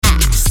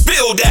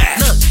Spill That.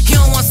 Look, he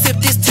don't want to sip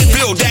this tea.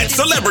 Spill That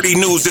celebrity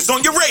news that's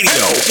on your radio.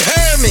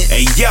 Heard me.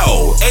 Hey,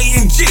 yo,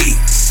 A&G,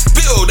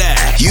 Spill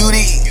That.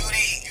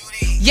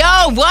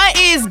 Yo, what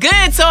is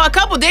good? So a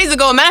couple days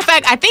ago, matter of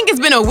fact, I think it's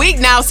been a week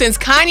now since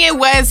Kanye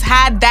West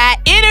had that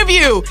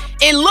interview.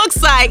 It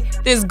looks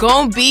like there's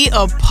gonna be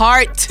a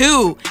part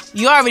 2.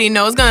 You already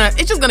know it's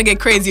just gonna get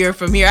crazier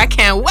from here. I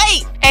can't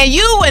wait. And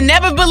you would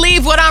never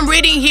believe what I'm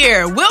reading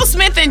here. Will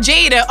Smith and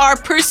Jada are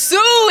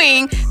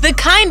pursuing the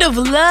kind of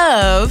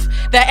love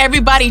that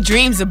everybody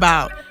dreams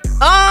about.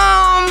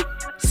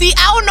 See,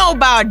 I don't know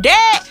about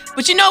that,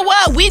 but you know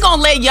what? We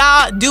gonna let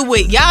y'all do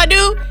what y'all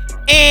do,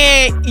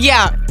 and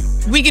yeah,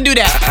 we can do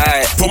that.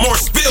 Right. For more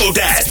Spill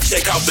That,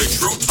 check out the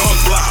Truth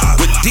Talk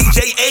Blog with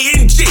DJ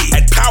A&G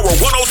at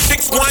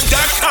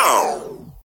power1061.com.